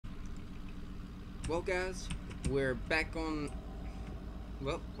Well, guys, we're back on.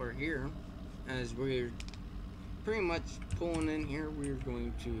 Well, we're here as we're pretty much pulling in here. We're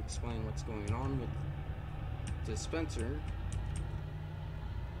going to explain what's going on with dispenser.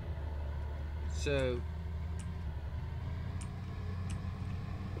 So,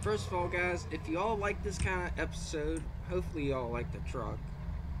 first of all, guys, if you all like this kind of episode, hopefully y'all like the truck.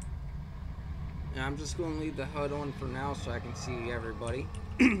 And I'm just going to leave the HUD on for now so I can see everybody.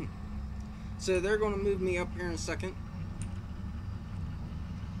 So they're going to move me up here in a second.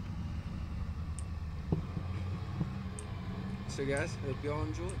 So guys, hope y'all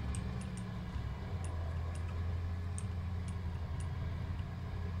enjoy.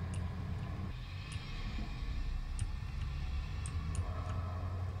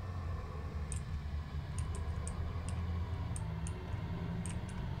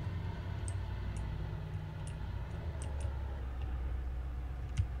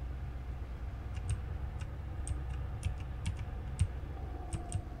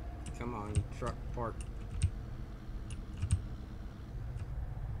 Come on, truck park.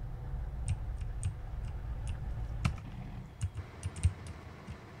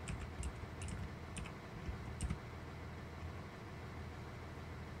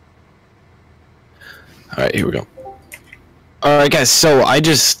 All right, here we go. All right, guys. So I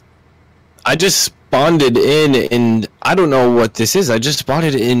just spawned in, and I don't know what this is. I just spawned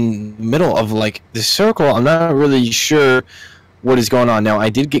it in the middle of like the circle. I'm not really sure what is going on now. I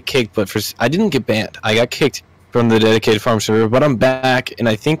did get kicked, but I didn't get banned. I got kicked from the dedicated farm server, but I'm back, and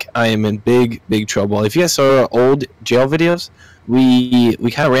I think I am in big trouble. If you guys saw our old jail videos, we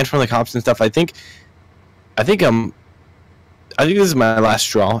kind of ran from the cops and stuff. I think this is my last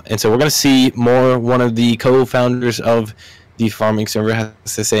straw, and so we're gonna see more. One of the co-founders of the farming server has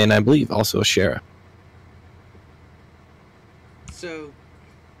to say, and I believe also a sheriff. So,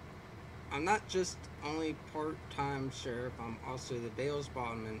 I'm not just only part-time sheriff, I'm also the Bales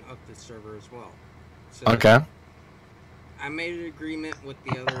botman of the server as well. So Okay. I made an agreement with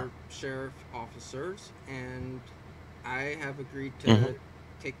the other sheriff officers, and I have agreed to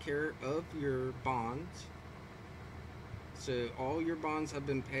take care of your bonds. So all your bonds have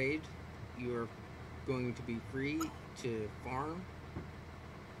been paid. You are going to be free to farm.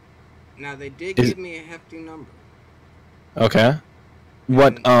 Now they did give me a hefty number. Okay.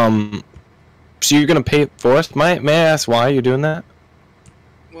 What? So you're gonna pay for us? May I ask why you're doing that?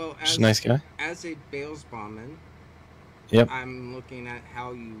 Well, Just a nice guy. As a Bales bondman, yep. I'm looking at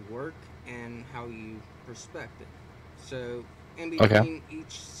how you work and how you respect it. So in between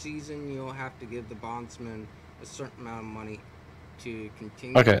each season, you'll have to give the bondsman a certain amount of money to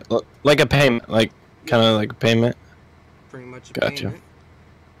continue. Okay, like a payment, like kind of like a payment. Pretty much a Gotcha. payment.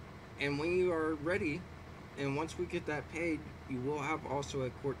 And when you are ready, and once we get that paid, you will have also a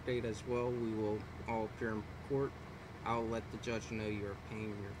court date as well. We will all appear in court. I'll let the judge know you're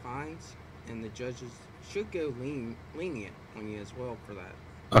paying your fines, and the judges should go lenient on you as well for that.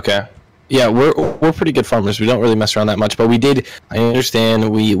 Okay. Yeah, we're pretty good farmers. We don't really mess around that much, but we did. I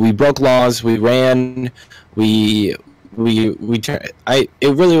understand. We broke laws. We ran. It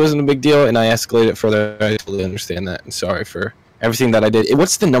really wasn't a big deal, and I escalated it further. I totally understand that, and sorry for everything that I did.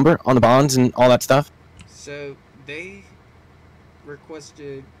 What's the number on the bonds and all that stuff? So they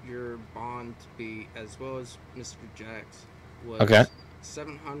requested your bond to be, as well as Mr. Jack's, was okay.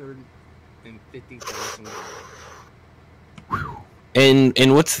 $750,000.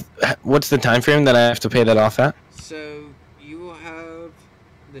 And what's the time frame that I have to pay that off at? So you will have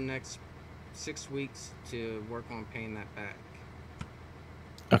the next 6 weeks to work on paying that back.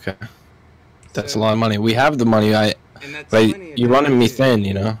 Okay, that's a lot of money. We have the money. But you're running me thin,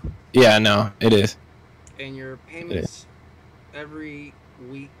 you know. Yeah, no, it is. And your payments every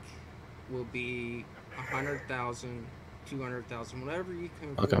week will be 100,000, 200,000, whatever you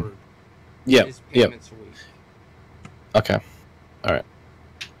can afford. Okay. Yeah. Payments a week. Okay. All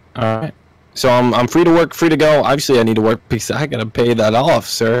right. So I'm free to work, free to go. Obviously, I need to work because I gotta pay that off,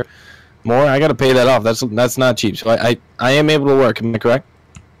 sir. I gotta pay that off. That's not cheap. So I am able to work. Am I correct?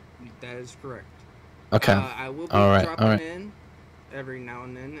 That is correct. Okay. I will be dropping in every now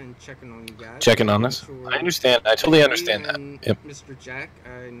and then and checking on you guys. Checking on us. I understand. I totally understand that. Yep. Mr. Jack,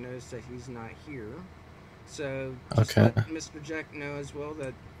 I noticed that he's not here, so okay. Let Mr. Jack know as well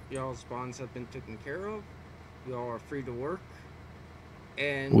that y'all's bonds have been taken care of. Y'all are free to work.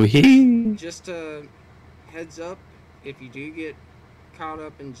 And just a heads up, if you do get caught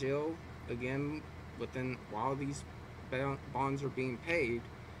up in jail again while these bonds are being paid,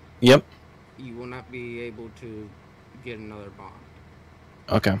 yep, you will not be able to get another bond.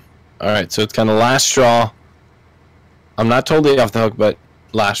 Okay. All right. So it's kind of last straw. I'm not totally off the hook, but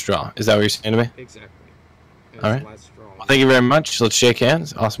last straw. Is that what you're saying to me? Exactly. It All was the right. last straw. Well, thank you very much. Let's shake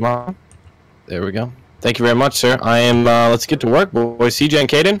hands. Awesome. There we go. Thank you very much, sir. I am. Let's get to work, boys. CJ and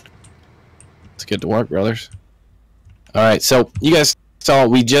Caden. Let's get to work, brothers. All right. So you guys saw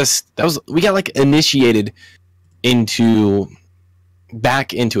we got like initiated into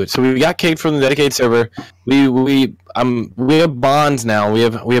back into it. So we got kicked from the dedicated server. We have bonds now. We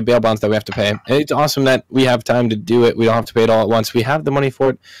have bail bonds that we have to pay. And it's awesome that we have time to do it. We don't have to pay it all at once. We have the money for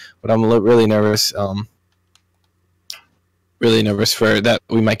it, but I'm really nervous. Really nervous for that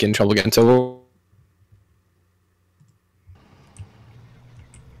we might get in trouble again. So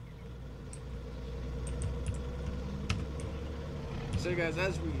So guys,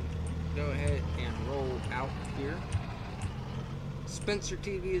 as we go ahead and roll out here, Spencer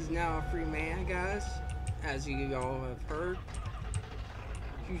TV is now a free man, guys. As you all have heard.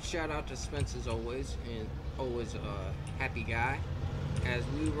 Huge shout out to Spence as always, and always a happy guy. As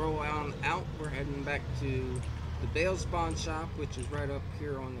we roll on out, we're heading back to the bail spawn shop, which is right up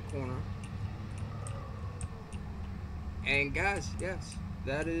here on the corner. And guys, yes,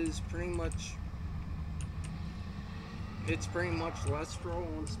 that is pretty much, it's pretty much Let's Roll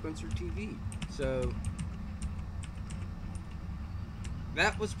on Spencer TV. So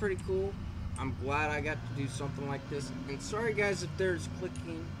that was pretty cool. I'm glad I got to do something like this. And sorry guys if there's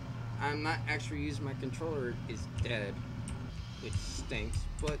clicking. I'm not actually using my controller, it's dead, which stinks,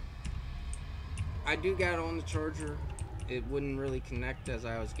 but I do got it on the charger. It wouldn't really connect as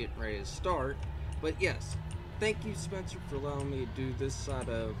I was getting ready to start. But yes, thank you Spencer for allowing me to do this side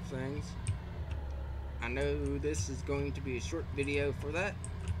of things. I know this is going to be a short video for that,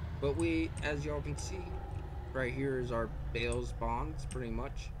 but as y'all can see, right here is our bails bonds pretty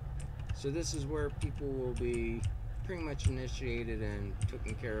much. So this is where people will be pretty much initiated and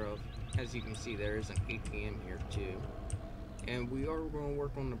taken care of. As you can see, there is an ATM here too. And we are going to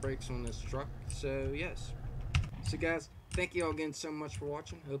work on the brakes on this truck, so yes. So guys, thank you all again so much for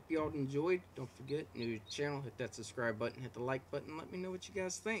watching. Hope you all enjoyed. Don't forget, new to the channel, hit that subscribe button, hit the like button, let me know what you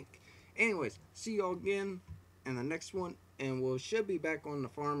guys think. Anyways, see y'all again in the next one, and we should be back on the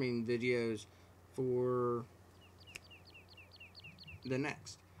farming videos for the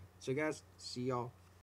next. So guys, see y'all